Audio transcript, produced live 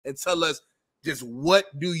and tell us just what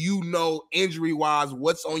do you know injury-wise,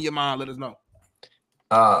 what's on your mind. Let us know.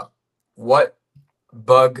 What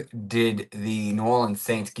bug did the New Orleans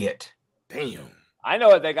Saints get? Damn. I know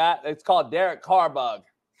what they got. It's called Derek Carr bug.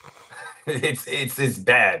 it's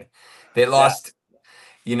bad. They lost,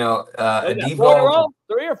 Debo. 4 in a row?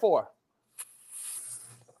 3 or 4?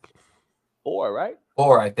 4, right?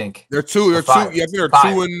 4, I think. They're 2. They're 2. Yeah, they're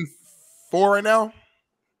 2 and 4 right now.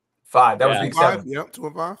 5. That was week 7. Yep, 2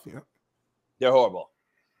 and 5. Yeah. They're horrible.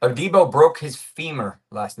 Debo broke his femur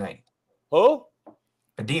last night. Who?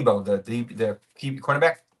 Debo, the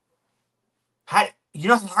cornerback. You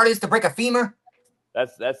know how hard it is to break a femur?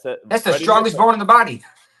 That's the strongest bone in the body.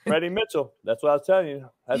 Freddie Mitchell. That's what I was telling you.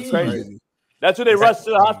 That's crazy. That's who they rushed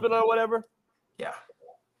to the hospital or whatever? Yeah.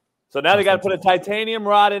 So now they got to put a titanium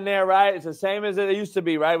rod in there, right? It's the same as it used to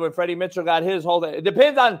be, right? When Freddie Mitchell got his whole thing. It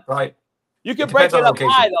depends on. Right. You can break it up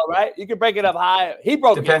high, though, right? You can break it up high. He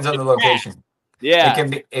broke it. Depends on the location. Yeah.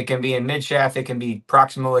 It can be in mid shaft. It can be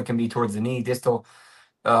proximal. It can be towards the knee, distal.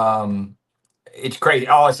 It's crazy.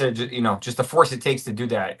 All I said, just the force it takes to do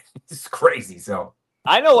that. It's crazy. So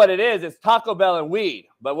I know what it is. It's Taco Bell and weed.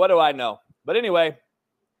 But what do I know? But anyway.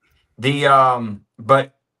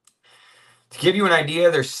 But to give you an idea,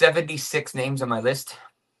 there's 76 names on my list.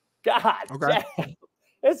 God. Okay. Damn.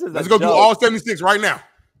 Let's go do all 76 right now.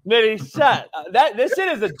 Nitty, shut. This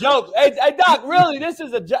shit is a joke. Hey, Doc, really, this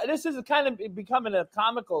is kind of becoming a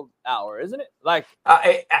comical hour, isn't it? Like,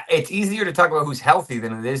 it's easier to talk about who's healthy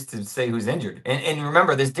than it is to say who's injured. And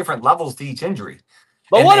remember, there's different levels to each injury.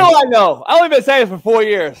 But what do I know? I've only been saying it for 4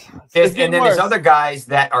 years. And then there's other guys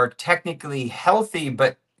that are technically healthy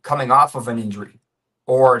but coming off of an injury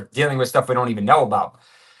or dealing with stuff we don't even know about.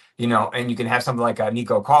 And you can have something like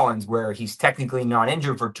Nico Collins where he's technically not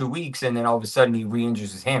injured for 2 weeks, and then all of a sudden he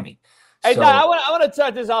re-injures his hammy. Hey, Doc, I want to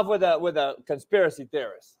start this off with a conspiracy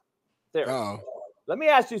theorist. Oh. Let me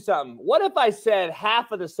ask you something. What if I said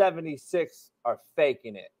half of the 76 are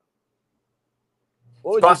faking it?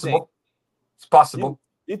 What would you think? It's possible.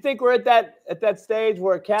 You think we're at that stage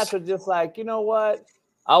where cats are just like, you know what?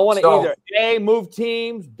 I want to either A, move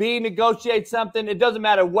teams, B, negotiate something. It doesn't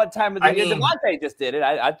matter what time of the year. Devontae just did it,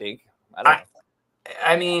 I think. I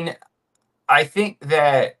don't know. I think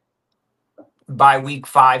that by week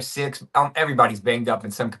 5, 6, everybody's banged up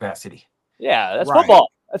in some capacity. Yeah, that's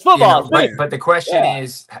football. That's football. But the question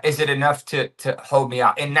is it enough to hold me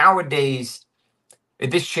out? And nowadays,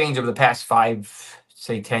 this changed over the past 5,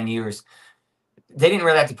 say 10 years. They didn't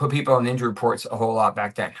really have to put people on injury reports a whole lot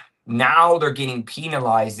back then. Now they're getting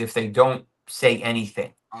penalized if they don't say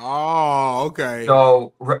anything. Oh, okay.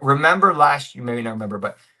 So remember last year, maybe not remember,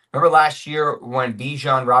 but remember last year when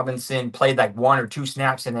Bijan Robinson played like 1 or 2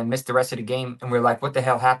 snaps and then missed the rest of the game, and we're like, what the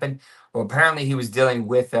hell happened? Well, apparently he was dealing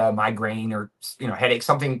with migraine or headache,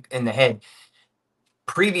 something in the head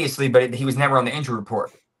previously, but he was never on the injury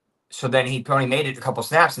report. So then he only made it a couple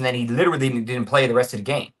snaps, and then he literally didn't play the rest of the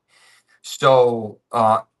game. So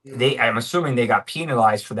I'm assuming they got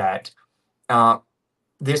penalized for that.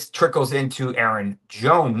 This trickles into Aaron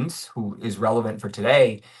Jones, who is relevant for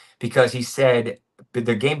today, because he said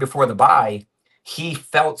the game before the bye, he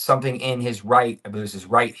felt something in his right, I believe it was his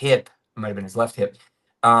right hip, it might have been his left hip,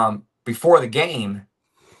 before the game,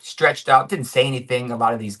 stretched out, didn't say anything. A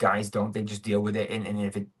lot of these guys don't. They just deal with it, and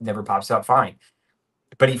if it never pops up, fine.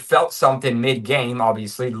 But he felt something mid-game,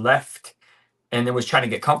 obviously, left, and then was trying to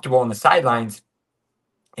get comfortable on the sidelines,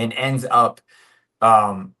 and ends up,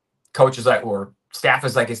 coach is like, or staff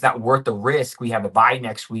is like, it's not worth the risk. We have a bye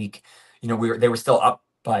next week. They were still up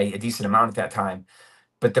by a decent amount at that time.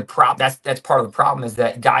 But that's part of the problem is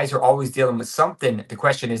that guys are always dealing with something. The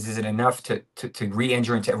question is it enough to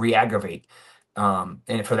re-injure and to re-aggravate?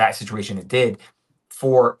 And for that situation, it did.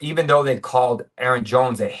 Even though they called Aaron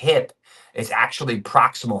Jones a hip, it's actually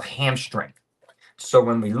proximal hamstring. So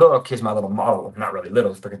when we look, here's my little model. Not really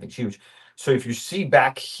little, it's freaking huge. So if you see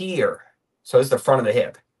back here, so this is the front of the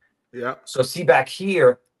hip. Yeah. So see back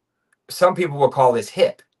here, some people will call this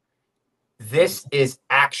hip. This is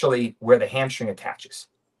actually where the hamstring attaches.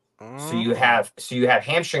 So you have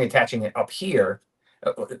hamstring attaching it up here.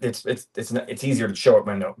 It's easier to show it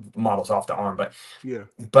when the model's off the arm, but yeah.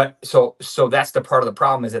 But so that's the part of the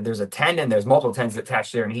problem is that there's a tendon, there's multiple tendons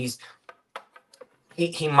attached there, and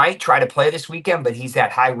he might try to play this weekend, but he's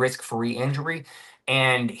at high risk for re-injury,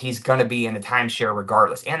 and he's going to be in the timeshare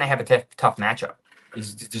regardless. And they have a tough matchup.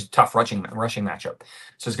 It's just a tough rushing matchup.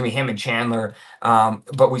 So it's going to be him and Chandler.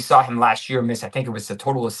 But we saw him last year miss, I think it was a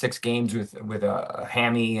total of 6 games with a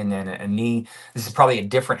hammy and then a knee. This is probably a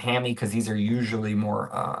different hammy because these are usually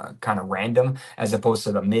more kind of random as opposed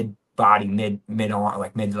to the body, mid arm,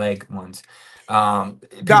 like mid leg ones. Doc,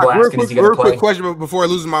 People asking, is he going to play? Real quick question before I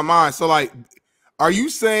lose my mind. So, like, are you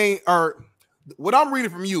saying, or what I'm reading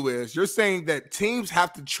from you is you're saying that teams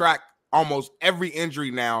have to track almost every injury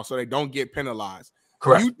now so they don't get penalized?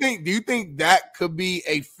 Correct. Do you think that could be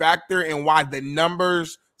a factor in why the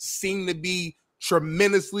numbers seem to be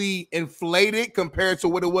tremendously inflated compared to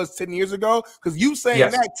what it was 10 years ago? Because you saying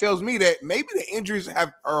that tells me that maybe the injuries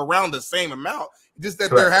are around the same amount, just that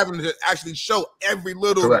they're having to actually show every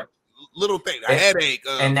little thing, a headache,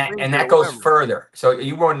 and that goes further. So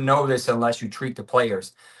you won't know this unless you treat the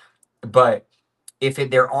players. But if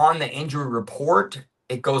they're on the injury report,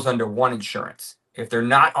 it goes under one insurance. If they're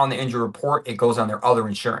not on the injury report, it goes on their other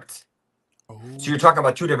insurance. Oh. So you're talking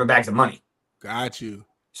about two different bags of money. Got you.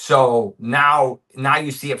 So now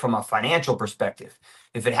you see it from a financial perspective.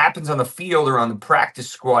 If it happens on the field or on the practice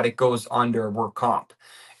squad, it goes under work comp.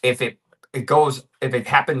 If it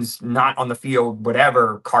happens not on the field,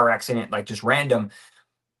 whatever, car accident, like just random,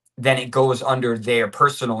 then it goes under their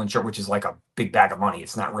personal insurance, which is like a big bag of money.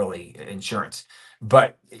 It's not really insurance.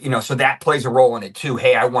 But, so that plays a role in it too.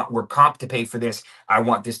 Hey, I want work comp to pay for this. I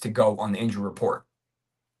want this to go on the injury report.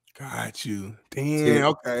 Got you. Damn.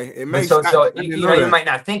 Okay. It makes sense. So you might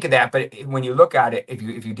not think of that, but when you look at it, if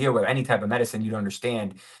you deal with any type of medicine, you'd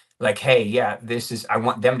understand, like, hey, yeah, I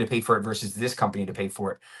want them to pay for it versus this company to pay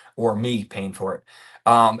for it, or me paying for it.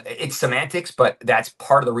 It's semantics, but that's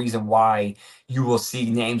part of the reason why you will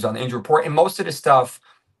see names on the injury report. And most of the stuff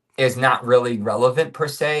is not really relevant per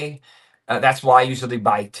se. That's why usually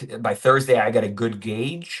by Thursday I get a good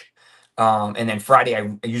gauge. And then Friday,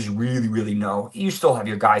 I usually really, really know. You still have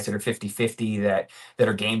your guys that are 50-50 that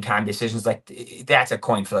are game time decisions. Like, that's a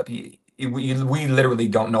coin flip. We literally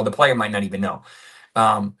don't know. The player might not even know.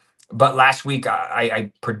 But last week,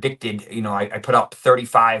 I predicted, I put up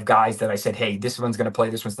 35 guys that I said, hey, this one's going to play,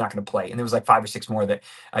 this one's not going to play. And there was like 5 or 6 more that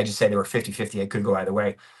I just said they were 50-50. I could go either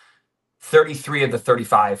way. 33 of the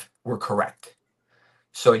 35 were correct.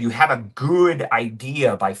 So you have a good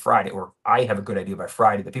idea by Friday, or I have a good idea by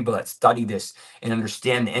Friday, the people that study this and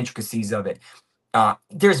understand the intricacies of it.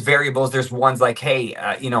 There's variables. There's ones like, hey,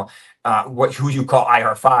 who you call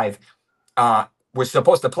IR5 was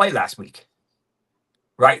supposed to play last week,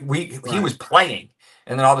 right? He was playing,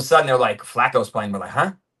 and then all of a sudden they're like, Flacco's playing. We're like,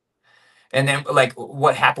 huh? And then like,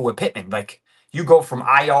 what happened with Pittman? Like, you go from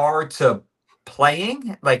IR to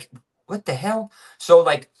playing? Like, what the hell? So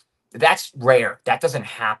like, that's rare. That doesn't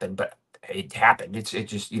happen, but it happened. It's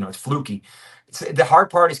just, it's fluky. The hard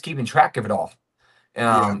part is keeping track of it all.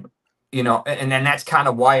 And then that's kind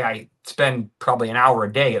of why I spend probably an hour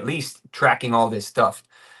a day at least tracking all this stuff.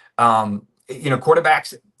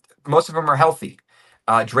 Quarterbacks, most of them are healthy.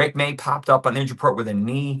 Drake May popped up on the injury report with a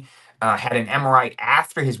knee, had an MRI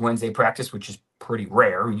after his Wednesday practice, which is pretty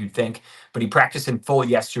rare, you'd think, but he practiced in full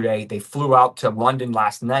yesterday. They flew out to London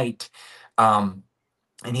last night.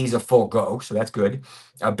 And he's a full go, so that's good.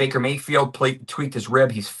 Baker Mayfield tweaked his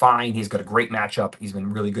rib. He's fine. He's got a great matchup. He's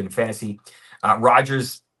been really good in fantasy.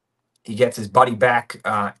 Rodgers, he gets his buddy back.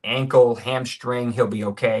 Ankle, hamstring, he'll be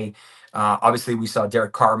okay. Obviously, we saw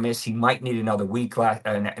Derek Carr miss. He might need another week,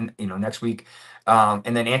 next week.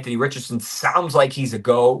 And then Anthony Richardson sounds like he's a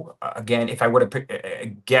go. Again, if I were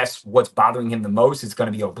to guess what's bothering him the most, it's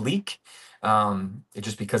going to be oblique.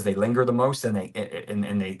 Just because they linger the most and they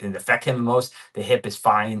affect him the most. The hip is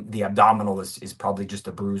fine. The abdominal is probably just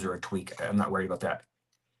a bruise or a tweak. I'm not worried about that.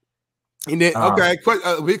 And then, okay,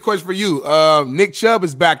 big question for you. Nick Chubb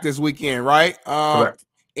is back this weekend, right? Correct.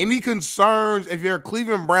 Any concerns if you're a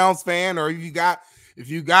Cleveland Browns fan, or if you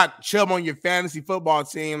got Chubb on your fantasy football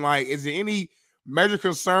team? Like, is there any major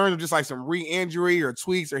concerns, or just like some re-injury or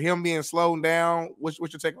tweaks, or him being slowed down? What's your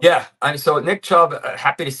take on that? Yeah, so Nick Chubb,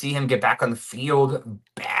 happy to see him get back on the field.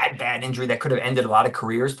 Bad injury that could have ended a lot of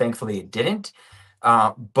careers. Thankfully, it didn't.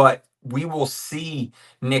 But we will see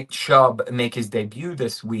Nick Chubb make his debut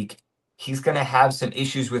this week. He's going to have some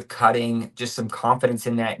issues with cutting, just some confidence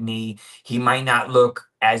in that knee. He might not look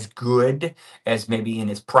as good as maybe in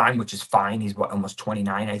his prime, which is fine. He's almost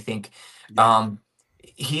 29, I think. Yeah.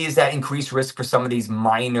 He is at increased risk for some of these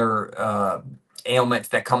minor ailments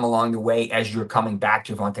that come along the way as you're coming back.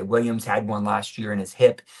 Javonte Williams had one last year in his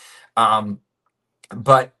hip.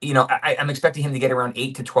 But, I'm expecting him to get around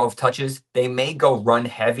 8 to 12 touches. They may go run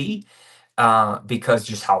heavy because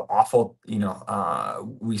just how awful,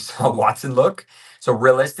 we saw Watson look. So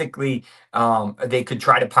realistically, they could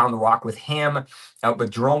try to pound the rock with him.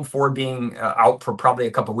 With Jerome Ford being out for probably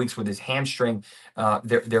a couple of weeks with his hamstring,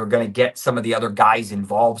 they're going to get some of the other guys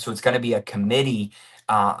involved. So it's going to be a committee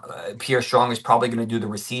Pierre Strong is probably going to do the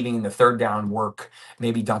receiving and the third down work.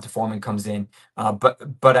 Maybe Donta Foreman comes in.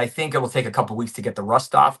 But I think it will take a couple weeks to get the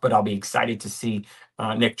rust off. But I'll be excited to see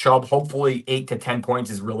Nick Chubb. Hopefully 8 to 10 points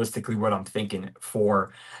is realistically what I'm thinking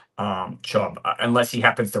for Chubb, unless he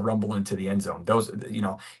happens to rumble into the end zone.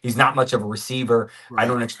 He's not much of a receiver. Right. I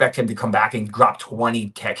don't expect him to come back and drop 20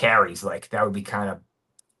 carries. Like, that would be kind of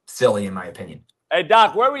silly in my opinion. Hey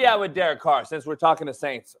Doc, where are we at with Derek Carr? Since we're talking to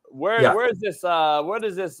Saints, where is this? What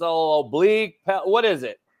is this oblique? What is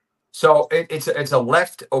it? So it's a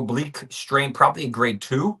left oblique strain, probably a grade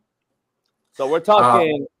 2. So we're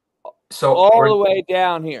talking all the way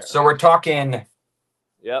down here. So we're talking.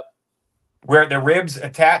 Yep. Where the ribs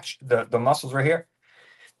attach, the muscles right here.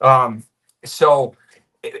 And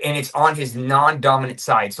it's on his non-dominant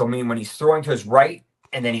side. So I mean, when he's throwing to his right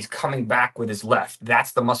and then he's coming back with his left,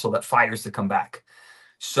 that's the muscle that fires to come back.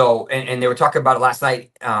 So, and they were talking about it last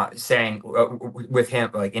night, saying with him,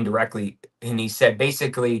 like indirectly, and he said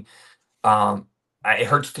basically, it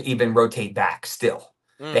hurts to even rotate back still.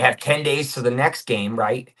 They have 10 days to the next game,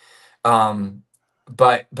 right?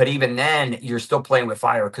 But even then, you're still playing with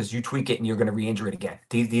fire because you tweak it and you're going to re-injure it again.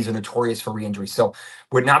 These are notorious for re-injury. So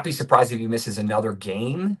would not be surprised if he misses another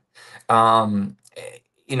game.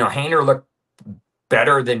 Haener looked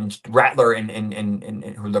better than Rattler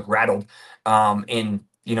and who looked rattled in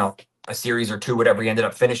a series or two, whatever he ended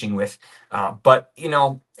up finishing with. But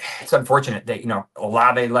it's unfortunate that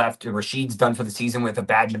Olave left. Rashid's done for the season with a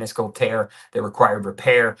bad meniscal tear that required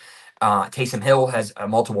repair. Taysom Hill has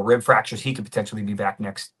multiple rib fractures. He could potentially be back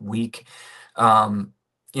next week. They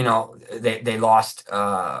lost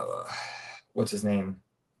what's his name?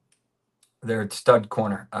 Their stud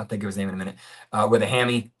corner. I'll think of his name in a minute. With a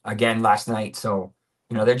hammy again last night. So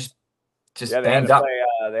they're just banged up.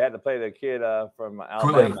 They had to play the kid from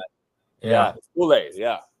Alabama. Kool-Aid.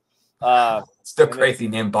 Yeah. Still crazy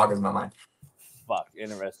name boggles my mind. Fuck,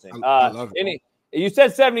 interesting. I love it. You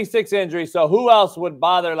said 76 injuries, so who else would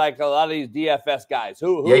bother like a lot of these DFS guys?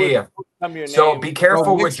 Who would come your name? Be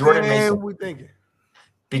careful with Jordan Mason.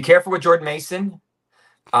 Be careful with Jordan Mason.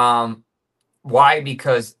 Why?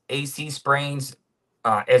 Because AC sprains,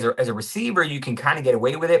 as a receiver, you can kind of get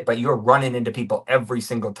away with it, but you're running into people every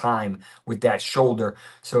single time with that shoulder.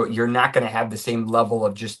 So you're not going to have the same level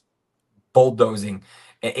of just bulldozing.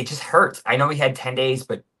 It just hurts. I know he had 10 days,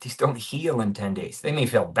 but these don't heal in 10 days. They may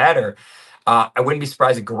feel better. I wouldn't be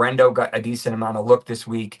surprised if Garendo got a decent amount of look this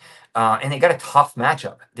week, and they got a tough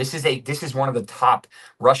matchup. This is one of the top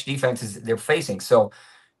rush defenses they're facing. So,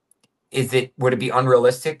 would it be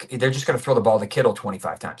unrealistic? They're just going to throw the ball to Kittle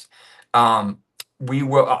 25 times. I'll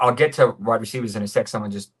get to wide receivers in a sec.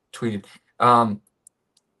 Someone just tweeted.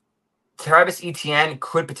 Travis Etienne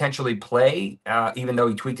could potentially play, even though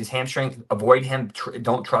he tweaked his hamstring. Avoid him.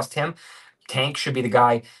 Don't trust him. Tank should be the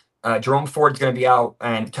guy. Jerome Ford's going to be out,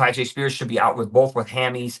 and Tyjae Spears should be out with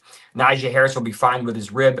hammies. Najee Harris will be fine with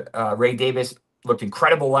his rib. Ray Davis looked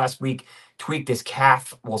incredible last week. Tweaked his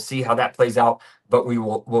calf. We'll see how that plays out, but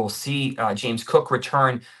we'll see James Cook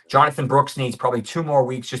return. Jonathan Brooks needs probably 2 more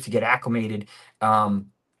weeks just to get acclimated.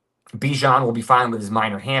 Bijan will be fine with his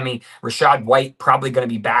minor hammy. Rashad White probably going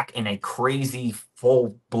to be back in a crazy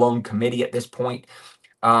full-blown committee at this point.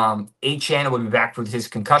 Achane will be back with his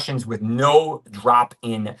concussions with no drop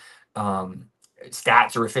in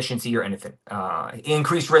stats or efficiency or anything.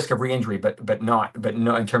 Increased risk of re-injury, but no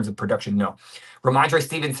in terms of production, no. Ramondre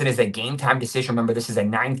Stevenson is a game time decision. Remember, this is a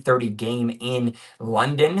 9:30 game in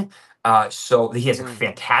London. So he has a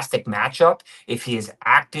fantastic matchup. If he is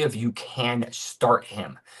active, you can start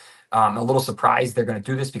him. I'm a little surprised they're going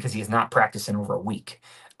to do this because he has not practiced in over a week.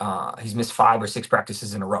 He's missed 5 or 6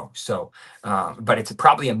 practices in a row. So, but it's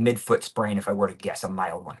probably a midfoot sprain if I were to guess, a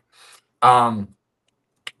mild one.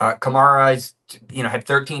 Kamara had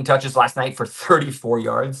 13 touches last night for 34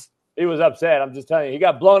 yards. He was upset. I'm just telling you, he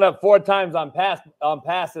got blown up 4 times on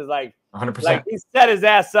passes. Like 100%. Like he set his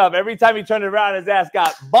ass up. Every time he turned around, his ass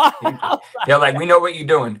got bombed. Yeah, like we know what you're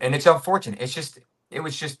doing, and it's unfortunate. It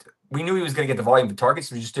was just we knew he was going to get the volume of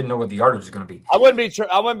targets. We just didn't know what the yardage was going to be. I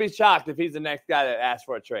wouldn't be shocked if he's the next guy that asks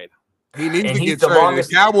for a trade. He needs to get traded. The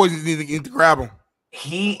Cowboys need to grab him.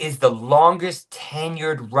 He is the longest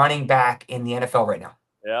tenured running back in the NFL right now.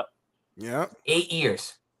 Yep. 8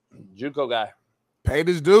 years. JUCO guy. Paid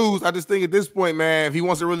his dues. I just think at this point, man, if he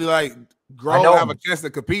wants to really like grow and have a chance to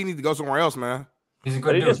compete, he needs to go somewhere else, man. He's a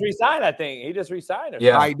good dude. He just resigned, I think. He just resigned.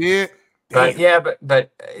 Yeah, he did. But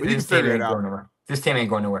this team ain't going nowhere. This team ain't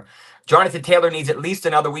going nowhere. Jonathan Taylor needs at least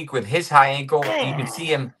another week with his high ankle. You can see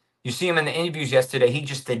him. You see him in the interviews yesterday. He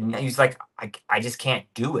just didn't. He's like, I just can't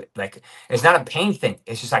do it. Like it's not a pain thing.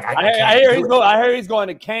 It's just like I hear he's going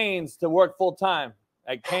to Canes to work full time.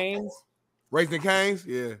 at Canes. Raising Canes,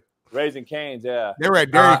 yeah. Raising Canes, yeah. They were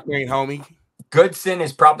at Dairy Queen, homie. Goodson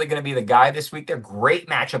is probably going to be the guy this week. They're great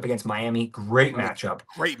matchup against Miami. Great matchup.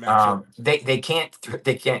 Great matchup. They can't.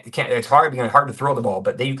 It's hard to throw the ball,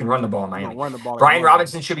 but you can run the ball in Miami. Run the ball Brian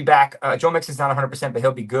Robinson should be back. Joe Mixon's not 100%, but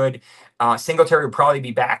he'll be good. Singletary will probably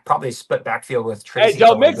be back. Probably a split backfield with Tracy.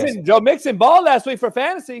 Hey, Joe Mixon balled last week for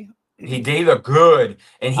fantasy. He did look good,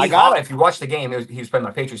 and if you watch the game, he was playing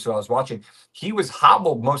my Patriots, so I was watching. He was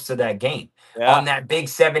hobbled most of that game on that big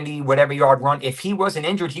 70 whatever yard run. If he wasn't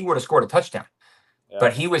injured, he would have scored a touchdown. Yeah.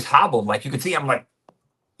 But he was hobbled, like you could see him, like,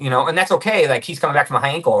 and that's okay. Like he's coming back from a high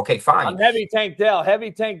ankle. Okay, fine. I'm heavy Tank Dell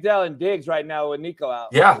and Diggs right now with Nico out.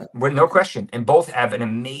 Yeah, with no question. And both have an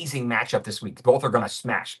amazing matchup this week. Both are going to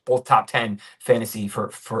smash. Both top 10 fantasy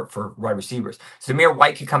for wide receivers. Zamir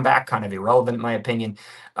White could come back, kind of irrelevant in my opinion.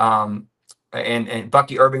 And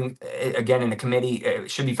Bucky Irving again in the committee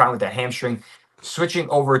should be fine with that hamstring. Switching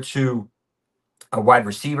over to wide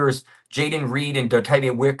receivers. Jaden Reed and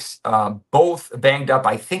Dotavian Wicks, both banged up.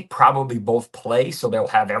 I think probably both play, so they'll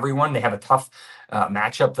have everyone. They have a tough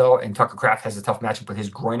matchup, though, and Tucker Kraft has a tough matchup with his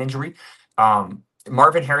groin injury.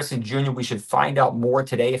 Marvin Harrison Jr., we should find out more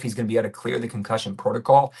today if he's going to be able to clear the concussion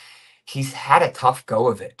protocol. He's had a tough go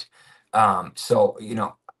of it. So,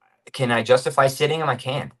 can I justify sitting him? I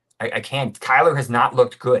can. I can. Kyler has not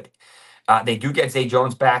looked good. They do get Zay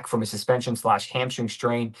Jones back from a suspension / hamstring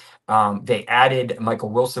strain. They added Michael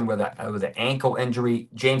Wilson with an ankle injury.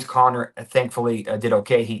 James Conner, thankfully, did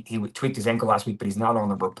okay. He tweaked his ankle last week, but he's not on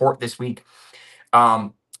the report this week.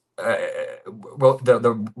 Well,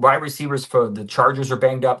 the wide receivers for the Chargers are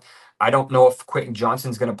banged up. I don't know if Quentin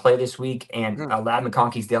Johnson's going to play this week, and Ladd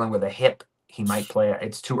McConkey's dealing with a hip. He might play.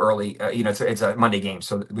 It's too early. It's a Monday game,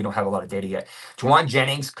 so we don't have a lot of data yet. Juwan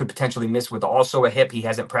Jennings could potentially miss with also a hip. He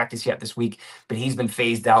hasn't practiced yet this week, but he's been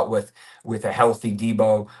phased out with a healthy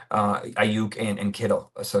Debo, Ayuk, and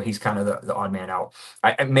Kittle. So he's kind of the odd man out.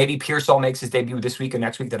 Maybe Pearsall makes his debut this week or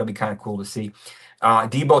next week. That'll be kind of cool to see.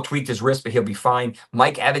 Debo tweaked his wrist, but he'll be fine.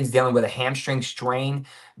 Mike Evans dealing with a hamstring strain,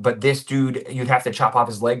 but this dude, you'd have to chop off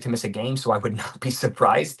his leg to miss a game, so I would not be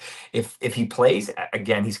surprised if he plays.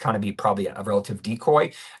 Again, he's kind of be probably a relative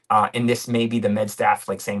decoy, and this may be the med staff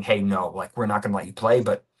like saying, hey, no, like we're not going to let you play,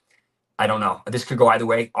 but I don't know. This could go either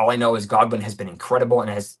way. All I know is Godwin has been incredible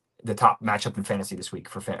and has the top matchup in fantasy this week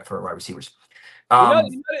for wide receivers.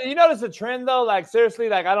 You notice a trend though, like seriously,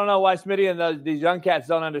 like I don't know why Smitty and these young cats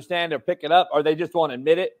don't understand or pick it up, or they just won't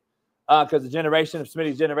admit it because the generation of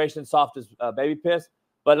Smitty's generation soft as baby piss.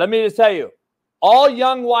 But let me just tell you, all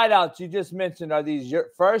young wideouts you just mentioned are these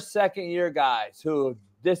first, second year guys who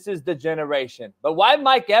this is the generation. But why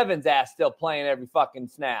Mike Evans' ass still playing every fucking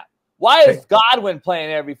snap? Why is Godwin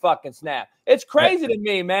playing every fucking snap? It's crazy to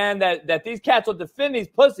me, man, that these cats will defend these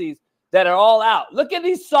pussies that are all out. Look at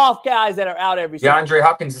these soft guys that are out every single DeAndre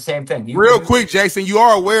Hopkins, the same thing. Real quick, Jason, you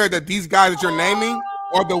are aware that these guys that you're naming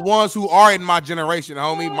are the ones who are in my generation,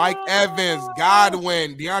 homie. Mike Evans,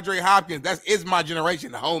 Godwin, DeAndre Hopkins. That is my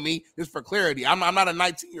generation, homie. Just for clarity. I'm not a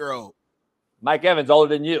 19-year-old. Mike Evans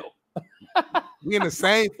older than you. We in the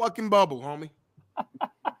same fucking bubble, homie.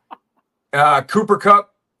 Cooper Kupp.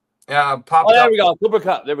 There we go. Cooper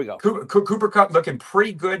Kupp. There we go. Cooper Kupp looking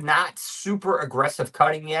pretty good. Not super aggressive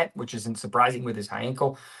cutting yet, which isn't surprising with his high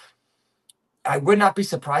ankle. I would not be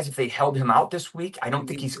surprised if they held him out this week. I don't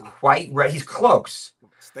think he's quite ready. He's close.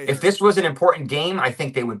 If this was an important game, I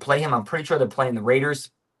think they would play him. I'm pretty sure they're playing the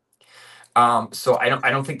Raiders. So I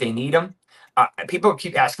don't think they need him. People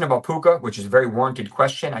keep asking about Puka, which is a very warranted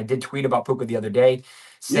question. I did tweet about Puka the other day.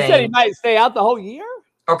 You said he might stay out the whole year?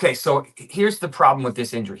 Okay, so here's the problem with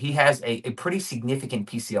this injury. He has a pretty significant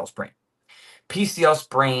PCL sprain. PCL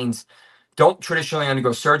sprains don't traditionally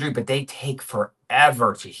undergo surgery, but they take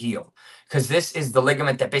forever to heal because this is the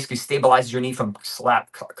ligament that basically stabilizes your knee from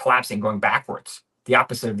collapsing, going backwards, the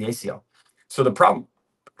opposite of the ACL. So the problem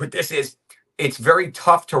with this is it's very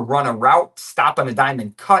tough to run a route, stop on a dime,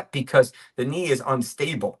 and cut because the knee is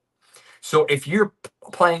unstable. So if you're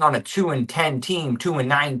playing on a 2-10 team,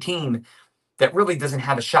 2-9 team, that really doesn't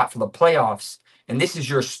have a shot for the playoffs, and this is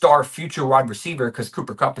your star future wide receiver because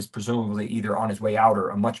Cooper Kupp is presumably either on his way out or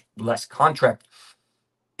a much less contract,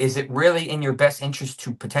 is it really in your best interest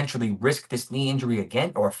to potentially risk this knee injury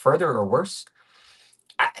again or further or worse?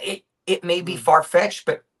 It may be far-fetched,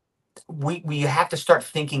 but we have to start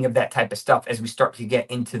thinking of that type of stuff as we start to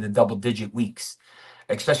get into the double-digit weeks,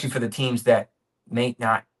 especially for the teams that may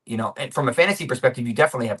not, and from a fantasy perspective, you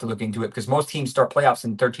definitely have to look into it because most teams start playoffs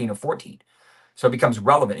in 13 or 14. So it becomes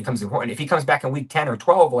relevant. It becomes important. If he comes back in week 10 or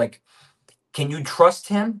 12, like, can you trust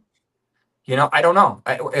him? You know, I don't know.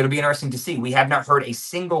 It'll be interesting to see. We have not heard a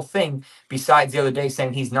single thing besides the other day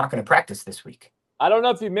saying he's not going to practice this week. I don't know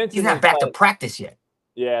if you mentioned he's not back to practice yet.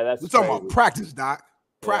 Yeah, that's we're talking about practice, Doc.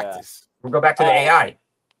 Practice. Yeah. We'll go back to the AI.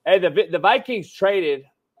 Hey, the Vikings traded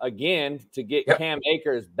again to get Cam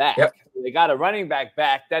Akers back. They got a running back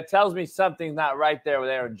back. That tells me something's not right there with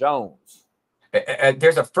Aaron Jones.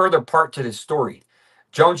 There's a further part to this story.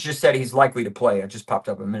 Jones just said he's likely to play. It just popped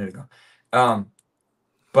up a minute ago.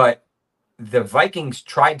 But the Vikings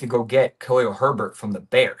tried to go get Khalil Herbert from the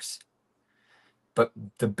Bears, but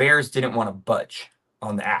the Bears didn't want to budge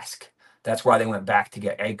on the ask. That's why they went back to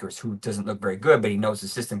get Akers, who doesn't look very good, but he knows the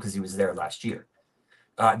system because he was there last year.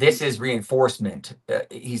 This is reinforcement.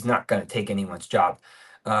 He's not going to take anyone's job.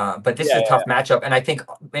 But this is a tough matchup, and I think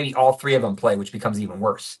maybe all three of them play, which becomes even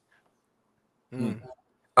worse.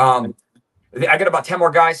 I got about 10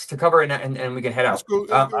 more guys to cover, and we can head out.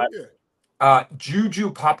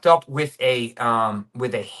 Juju popped up with a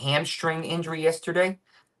hamstring injury yesterday.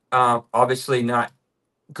 Obviously not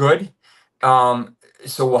good.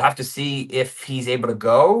 So we'll have to see if he's able to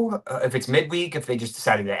go. If it's midweek, if they just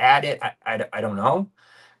decided to add it, I don't know.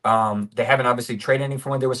 They haven't obviously traded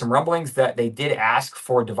anyone. There were some rumblings that they did ask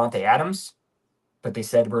for Devontae Adams, but they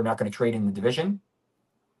said we're not going to trade in the division.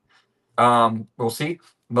 We'll see.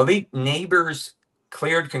 Malik Neighbors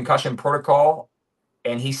cleared concussion protocol,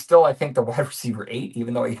 and he's still, I think, the wide receiver 8,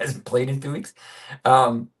 even though he hasn't played in 2 weeks.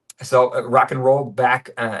 So rock and roll back,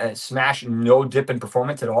 smash, no dip in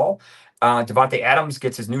performance at all. Devontae Adams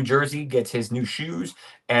gets his new jersey, gets his new shoes,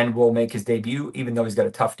 and will make his debut, even though he's got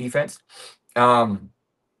a tough defense.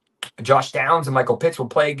 Josh Downs and Michael Pitts will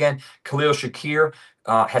play again. Khalil Shakir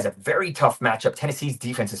has a very tough matchup. Tennessee's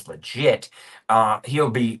defense is legit.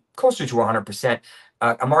 He'll be closer to 100%.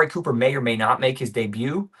 Amari Cooper may or may not make his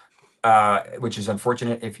debut, which is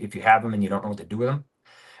unfortunate if you have him and you don't know what to do with him.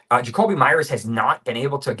 Jacoby Myers has not been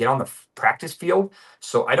able to get on the practice field,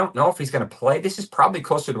 so I don't know if he's going to play. This is probably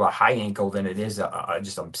closer to a high ankle than it is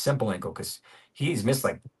just a simple ankle, because he's missed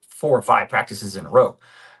like 4 or 5 practices in a row.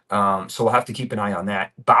 So we'll have to keep an eye on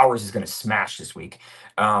that. Bowers is going to smash this week.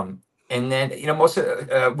 And then, you know, most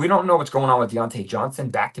of we don't know what's going on with Deontay Johnson.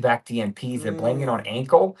 Back-to-back DNPs. They're blaming it on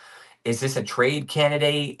ankle. Is this a trade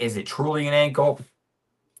candidate? Is it truly an ankle?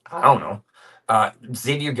 I don't know.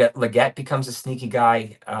 Xavier Legette becomes a sneaky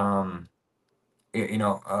guy.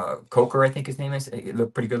 Coker, I think his name is. It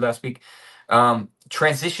looked pretty good last week.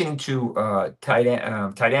 Transitioning to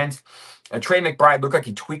tight ends. Trey McBride looked like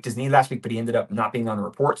he tweaked his knee last week, but he ended up not being on the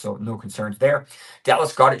report, so no concerns there.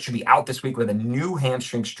 Dallas Goedert should be out this week with a new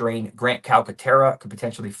hamstring strain. Grant Calcaterra could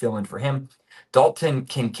potentially fill in for him. Dalton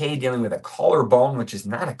Kincaid dealing with a collarbone, which is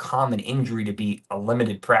not a common injury to be a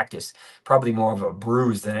limited practice, probably more of a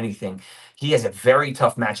bruise than anything. He has a very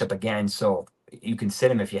tough matchup again, so you can sit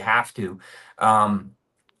him if you have to.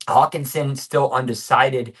 Hawkinson still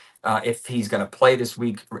undecided if he's going to play this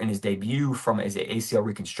week in his debut from his ACL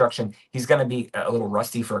reconstruction. He's going to be a little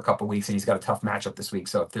rusty for a couple weeks, and he's got a tough matchup this week.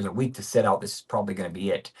 So if there's a week to sit out, this is probably going to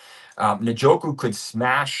be it. Njoku could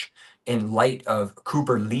smash in light of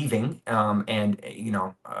Cooper leaving,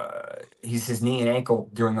 his knee and ankle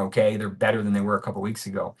doing okay. They're better than they were a couple weeks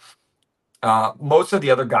ago. Most of the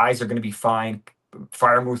other guys are going to be fine.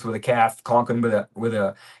 Firemouth with a calf, Conklin with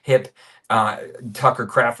a hip, Tucker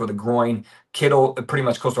Kraft with a groin, Kittle pretty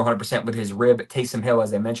much close to 100% with his rib. Taysom Hill,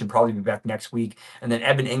 as I mentioned, probably be back next week. And then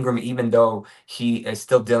Evan Ingram, even though he is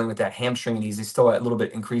still dealing with that hamstring and he's still at a little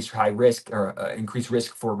bit increased risk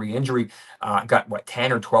for re-injury, got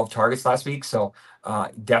 10 or 12 targets last week. So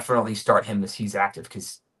definitely start him as he's active,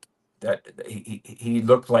 because that he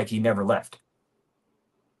looked like he never left.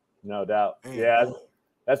 No doubt. Yeah.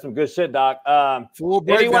 That's some good shit, Doc. Full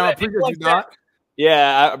breakdown. Appreciate you, Doc.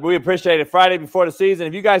 Yeah, we appreciate it. Friday before the season.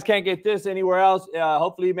 If you guys can't get this anywhere else,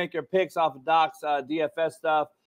 hopefully you make your picks off of Doc's DFS stuff.